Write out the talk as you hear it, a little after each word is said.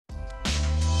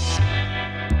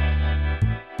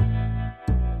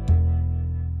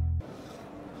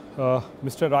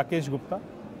Mr. Rakesh Gupta,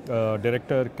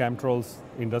 Director, Chemtrols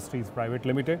Industries Pvt.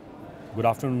 Limited. Good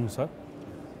afternoon, sir.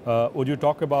 Would you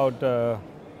talk about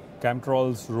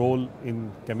Chemtrols' role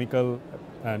in chemical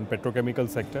and petrochemical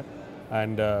sector,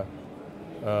 and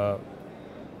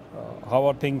how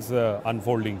are things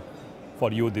unfolding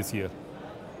for you this year?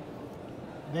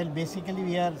 Well, basically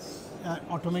we are an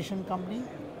automation company,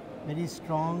 very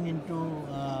strong into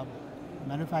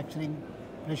manufacturing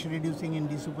pressure reducing and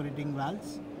desuperating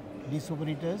valves,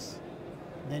 desuperators.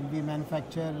 Then we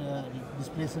manufacture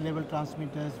displacer level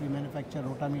transmitters, we manufacture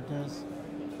rotameters,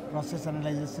 process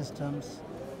analyzer systems.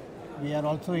 We are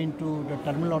also into the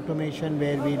terminal automation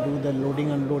where we do the loading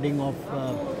unloading of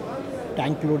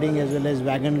tank loading as well as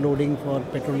wagon loading for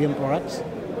petroleum products.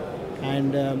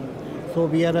 And so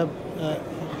we are a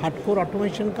hardcore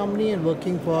automation company and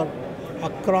working for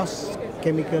across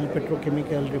chemical,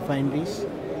 petrochemical refineries.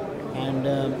 And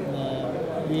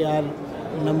we are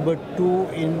number 2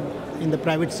 in the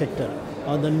private sector,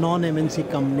 or the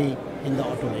non-MNC company in the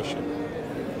automation.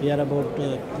 We are about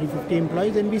 350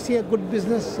 employees, and we see a good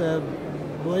business,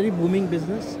 very booming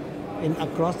business in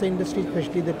across the industry,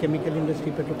 especially the chemical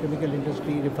industry, petrochemical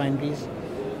industry, refineries.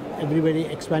 Everybody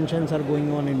expansions are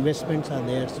going on, investments are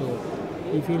there, so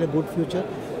we feel a good future.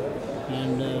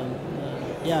 And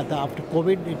yeah, after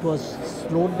COVID it was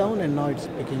slowed down and now it's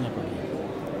picking up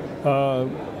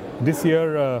again. This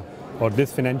year or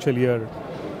this financial year,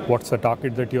 what's the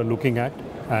target that you're looking at,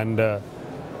 and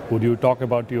would you talk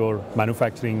about your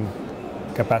manufacturing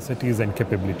capacities and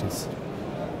capabilities?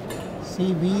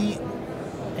 See, we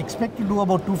expect to do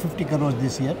about 250 crores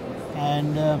this year,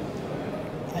 and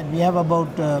we have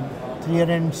about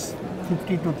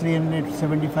 350 to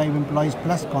 375 employees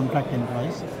plus contract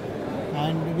employees,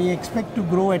 and we expect to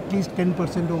grow at least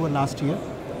 10% over last year.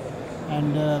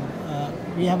 And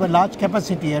we have a large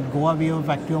capacity at Goa. We have a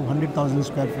factory of 100,000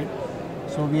 square feet.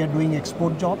 So we are doing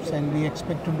export jobs, and we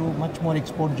expect to do much more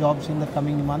export jobs in the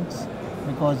coming months,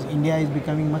 because India is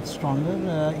becoming much stronger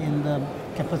in the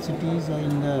capacities,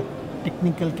 in the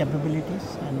technical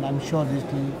capabilities, and I'm sure this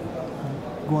will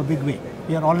go a big way.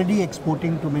 We are already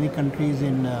exporting to many countries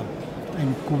in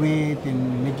Kuwait,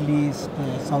 in Middle East,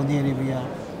 Saudi Arabia,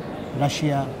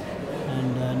 Russia,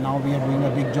 and now we are doing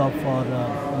a big job for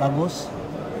Lagos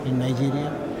in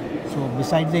Nigeria. So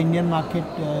besides the Indian market,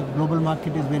 global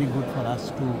market is very good for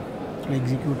us to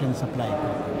execute and supply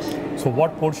equipment. So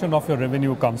what portion of your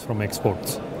revenue comes from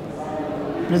exports?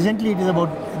 Presently it is about,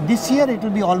 this year it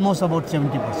will be almost about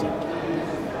 70%.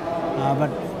 But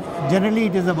generally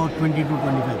it is about 20 to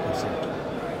 25%.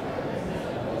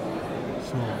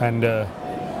 So, and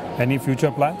any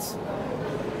future plans?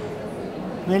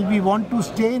 Well, we want to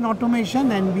stay in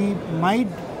automation, and we might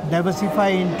diversify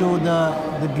into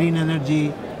the green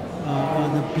energy, or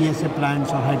the PSA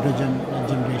plants or hydrogen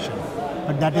generation.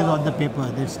 But that is on the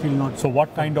paper, there's still not. So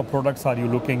what kind of products are you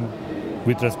looking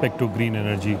with respect to green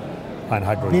energy and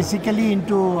hydrogen? Basically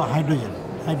into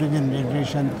hydrogen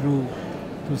generation through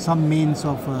some means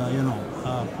of,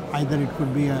 either it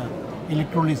could be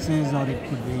electrolysis, or it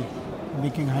could be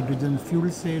making hydrogen fuel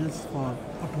cells for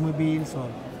automobiles, or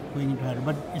going into hydrogen.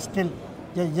 But it's still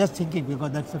just thinking,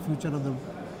 because that's the future of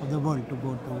the world, to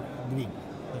go to green.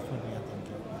 That's what we are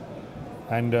thinking.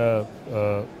 And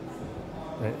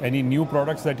any new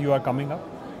products that you are coming up?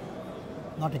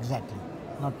 Not exactly,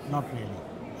 not really.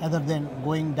 Other than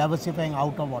diversifying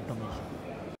out of automation.